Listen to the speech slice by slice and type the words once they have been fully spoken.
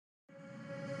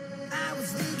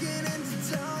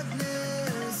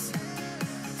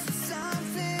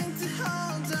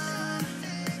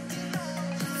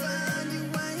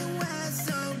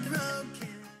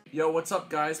Yo, what's up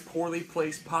guys? Poorly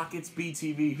Placed Pockets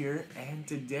BTV here, and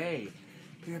today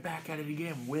we're back at it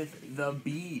again with the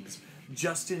Biebs.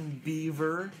 Justin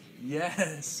Bieber,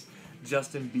 yes,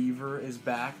 Justin Bieber is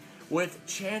back with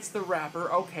Chance the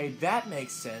Rapper. Okay, that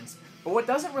makes sense, but what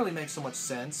doesn't really make so much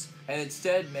sense, and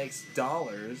instead makes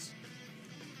dollars,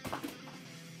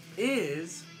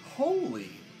 is Holy,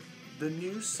 the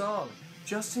new song.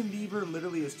 Justin Bieber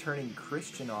literally is turning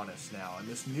Christian on us now in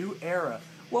this new era.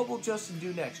 What will Justin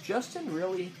do next? Justin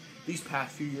really, these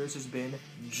past few years, has been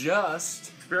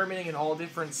just experimenting in all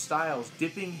different styles,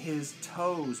 dipping his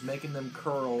toes, making them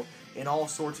curl in all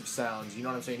sorts of sounds. You know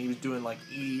what I'm saying? He was doing like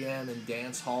EDM and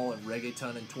dancehall and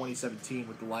reggaeton in 2017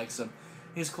 with the likes of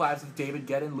his collabs with David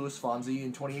Guetta and Louis Fonsi.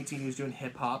 In 2018, he was doing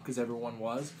hip-hop because everyone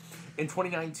was. In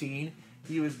 2019,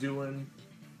 he was doing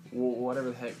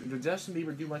whatever the heck. Did Justin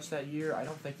Bieber do much that year? I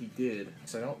don't think he did,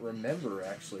 because I don't remember,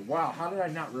 actually. Wow, how did I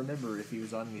not remember if he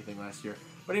was on anything last year?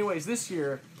 But anyways, this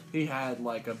year, he had,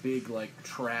 like, a big, like,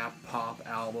 trap pop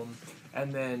album,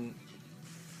 and then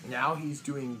now he's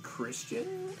doing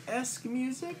Christian-esque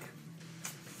music?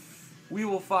 We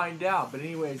will find out. But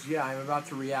anyways, yeah, I'm about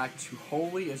to react to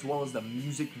Holy as well as the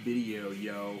music video,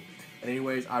 yo. And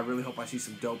anyways, I really hope I see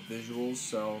some dope visuals,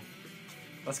 so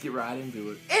let's get right into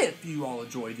it. If you all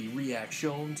enjoy the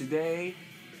reaction today,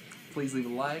 please leave a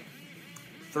like,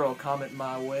 throw a comment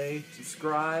my way,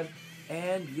 subscribe,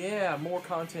 and yeah, more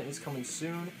content is coming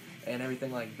soon, and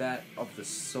everything like that of the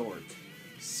sort.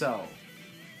 So,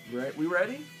 we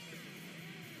ready?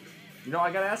 You know,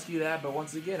 I gotta ask you that, but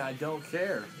once again, I don't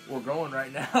care. We're going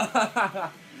right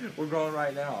now. We're going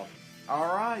right now.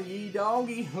 Alright, ye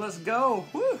doggy, let's go.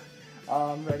 Woo!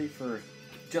 I'm ready for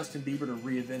Justin Bieber to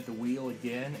reinvent the wheel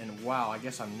again, and wow, I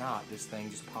guess I'm not. This thing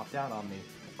just popped out on me.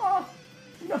 Oh,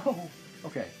 no.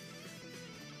 Okay.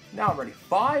 Now I'm ready.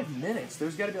 5 minutes?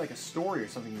 There's got to be like a story or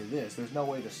something to this. There's no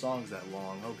way the song's that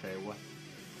long. Okay, what?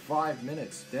 5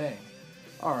 minutes? Dang.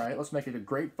 Alright, let's make it a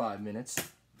great 5 minutes.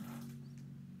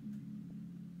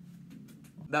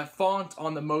 That font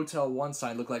on the Motel 1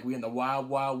 sign looked like we in the Wild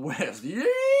Wild West.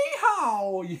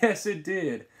 Yeehaw! Yes, it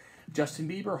did. Justin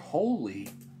Bieber Holy.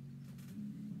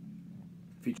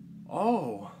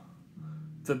 Oh,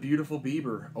 the beautiful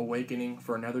Bieber awakening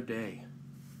for another day.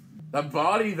 That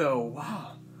body, though,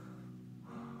 wow.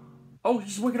 Oh,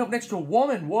 he's waking up next to a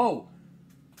woman, whoa.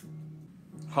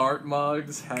 Heart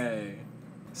mugs, hey.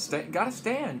 Gotta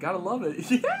stand, gotta love it.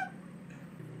 Yeah.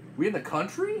 We in the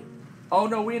country? Oh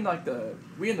no, we in the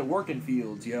working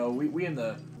fields, yo. We in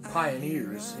the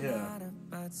pioneers, yeah.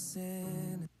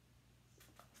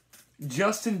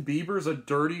 Justin Bieber's a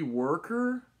dirty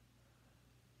worker?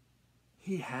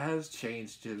 He has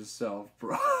changed himself,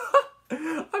 bro.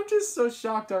 I'm just so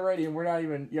shocked already, and we're not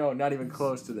even, not even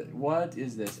close to that. What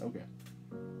is this? Okay.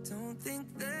 Don't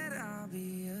think that I'll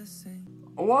be a saint.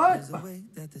 What? A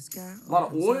lot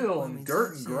of oil and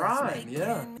dirt and grime,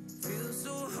 yeah.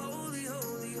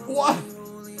 What?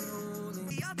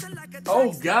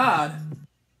 Oh, God.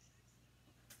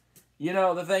 You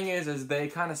know, the thing is they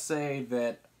kind of say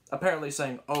that, apparently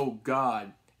saying, oh,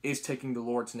 God, is taking the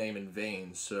Lord's name in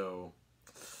vain, so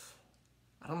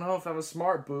I don't know if I was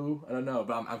smart, boo. I don't know,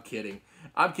 but I'm kidding.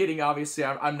 I'm kidding, obviously.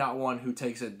 I'm not one who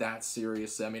takes it that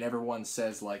seriously. I mean, everyone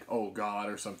says, like, oh, God,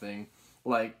 or something.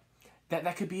 Like,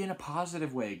 that could be in a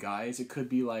positive way, guys. It could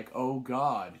be like, oh,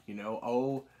 God,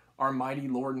 oh, our mighty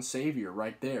Lord and Savior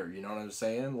right there. You know what I'm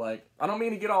saying? Like, I don't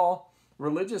mean to get all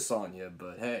religious on you,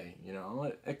 but hey,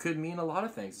 it could mean a lot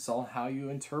of things. It's all how you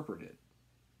interpret it.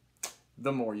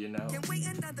 The more you know.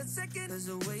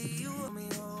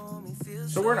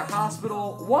 So we're in a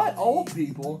hospital. What? Old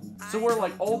people? So we're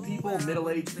like old people,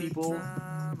 middle-aged people.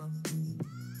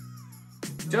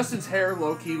 Justin's hair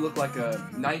low-key looked like a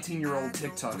 19-year-old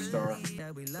TikTok star.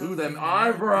 Ooh, them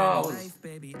eyebrows.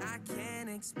 Give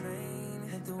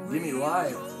me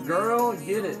life. Girl,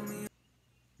 get it.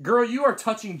 Girl, you are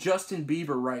touching Justin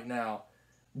Bieber right now.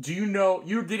 Do you know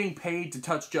you're getting paid to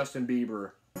touch Justin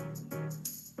Bieber?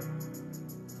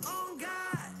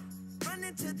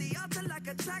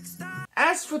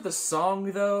 As for the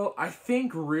song, though, I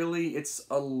think really it's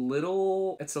a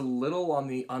little on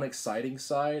the unexciting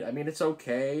side. I mean, it's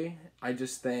okay. I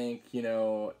just think,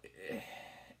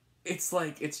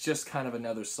 it's just kind of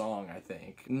another song, I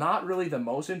think. Not really the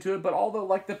most into it, but although,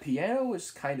 like, the piano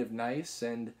is kind of nice,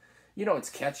 and, it's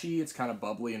catchy, it's kind of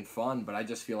bubbly and fun, but I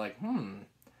just feel like,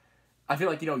 I feel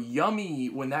like, Yummy,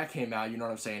 when that came out, you know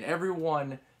what I'm saying?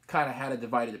 Everyone kind of had a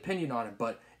divided opinion on it,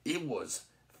 but it was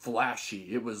flashy.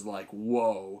 It was like,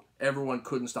 whoa. Everyone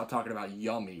couldn't stop talking about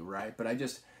Yummy, right? But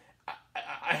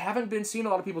I haven't been seeing a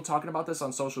lot of people talking about this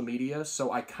on social media,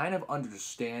 so I kind of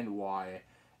understand why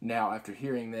now after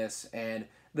hearing this, and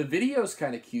the video's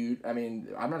kind of cute. I mean,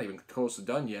 I'm not even close to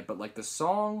done yet, but like the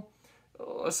song,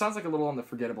 it sounds like a little on the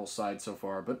forgettable side so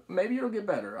far, but maybe it'll get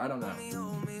better. I don't know. I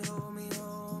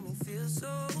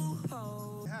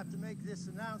have to make this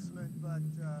announcement, but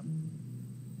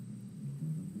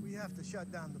we have to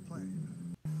shut down the plane.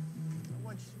 I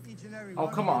want each and every Oh,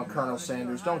 come on, Colonel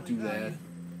Sanders, don't do that.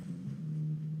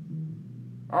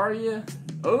 Are you?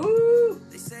 Ooh!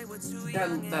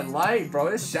 That light, bro,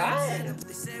 it's shining.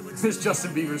 This is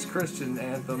Justin Bieber's Christian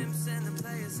anthem.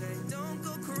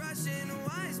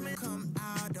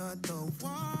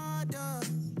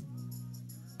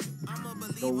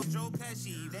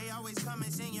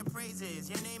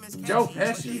 Joe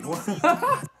Pesci.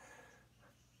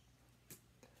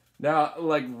 Now,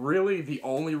 like, really, the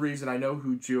only reason I know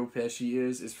who Joe Pesci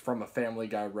is from a Family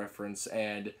Guy reference,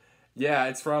 and yeah,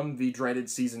 it's from the dreaded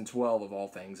season 12 of all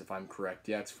things, if I'm correct.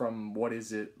 Yeah, it's from, what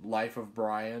is it, Life of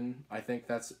Brian? I think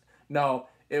that's, no,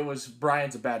 it was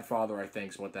Brian's a Bad Father, I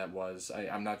think is what that was.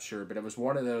 I'm not sure, but it was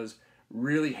one of those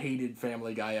really hated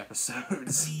Family Guy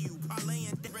episodes.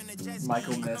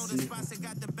 Michael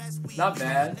Messi. Not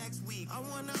bad.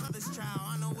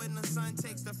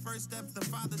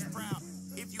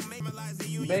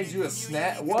 He made you a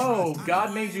snack. Whoa,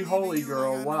 God made you holy,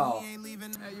 girl. Wow. Hey,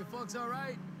 you folks all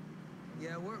right?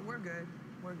 Yeah, we're good.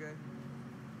 We're good.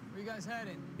 Where you guys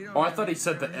heading? Oh, I thought he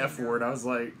said the F word. I was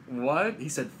like, what? He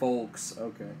said folks.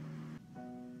 Okay.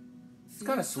 It's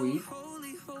kind of sweet.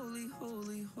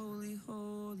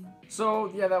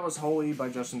 So, yeah, that was Holy by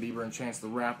Justin Bieber and Chance the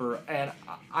Rapper. And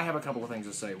I have a couple of things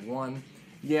to say. One,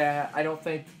 yeah, I don't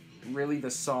think really the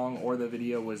song or the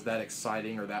video was that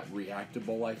exciting or that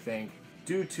reactable, I think.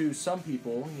 Due to some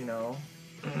people, you know,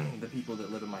 the people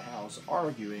that live in my house,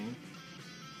 arguing,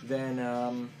 then,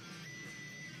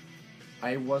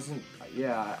 I wasn't,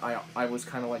 yeah, I was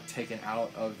kind of like taken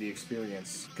out of the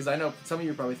experience. Because I know some of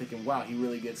you are probably thinking, wow, he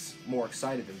really gets more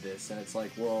excited than this. And it's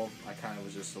like, well, I kind of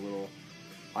was just a little,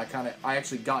 I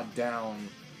actually got down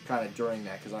kind of during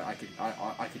that. Because I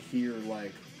could hear,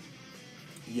 like,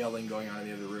 yelling going on in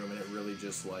the other room. And it really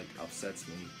just, like, upsets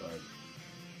me. But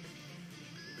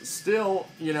still,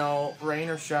 you know, rain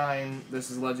or shine, this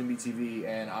is LegendBTV.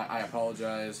 And I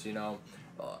apologize, you know,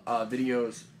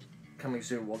 videos coming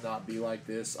soon will not be like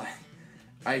this.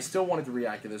 I still wanted to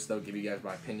react to this though, give you guys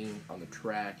my opinion on the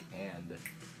track and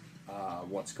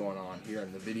what's going on here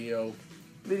in the video.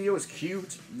 Video was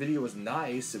cute, video was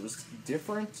nice, it was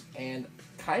different and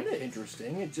kind of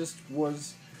interesting. It just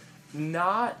was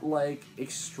not like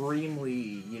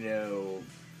extremely, you know,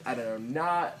 I don't know,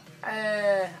 not,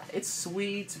 it's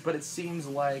sweet, but it seems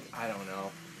like, I don't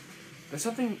know. There's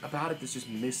something about it that's just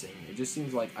missing. It just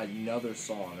seems like another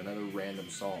song, another random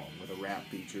song with a rap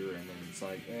feature, and then it's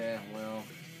like, well,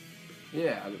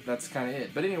 yeah, that's kind of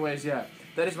it. But anyways, yeah,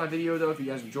 that is my video, though. If you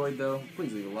guys enjoyed, though,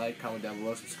 please leave a like, comment down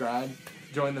below, subscribe,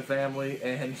 join the family,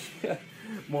 and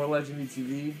more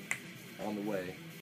LegendBTV on the way.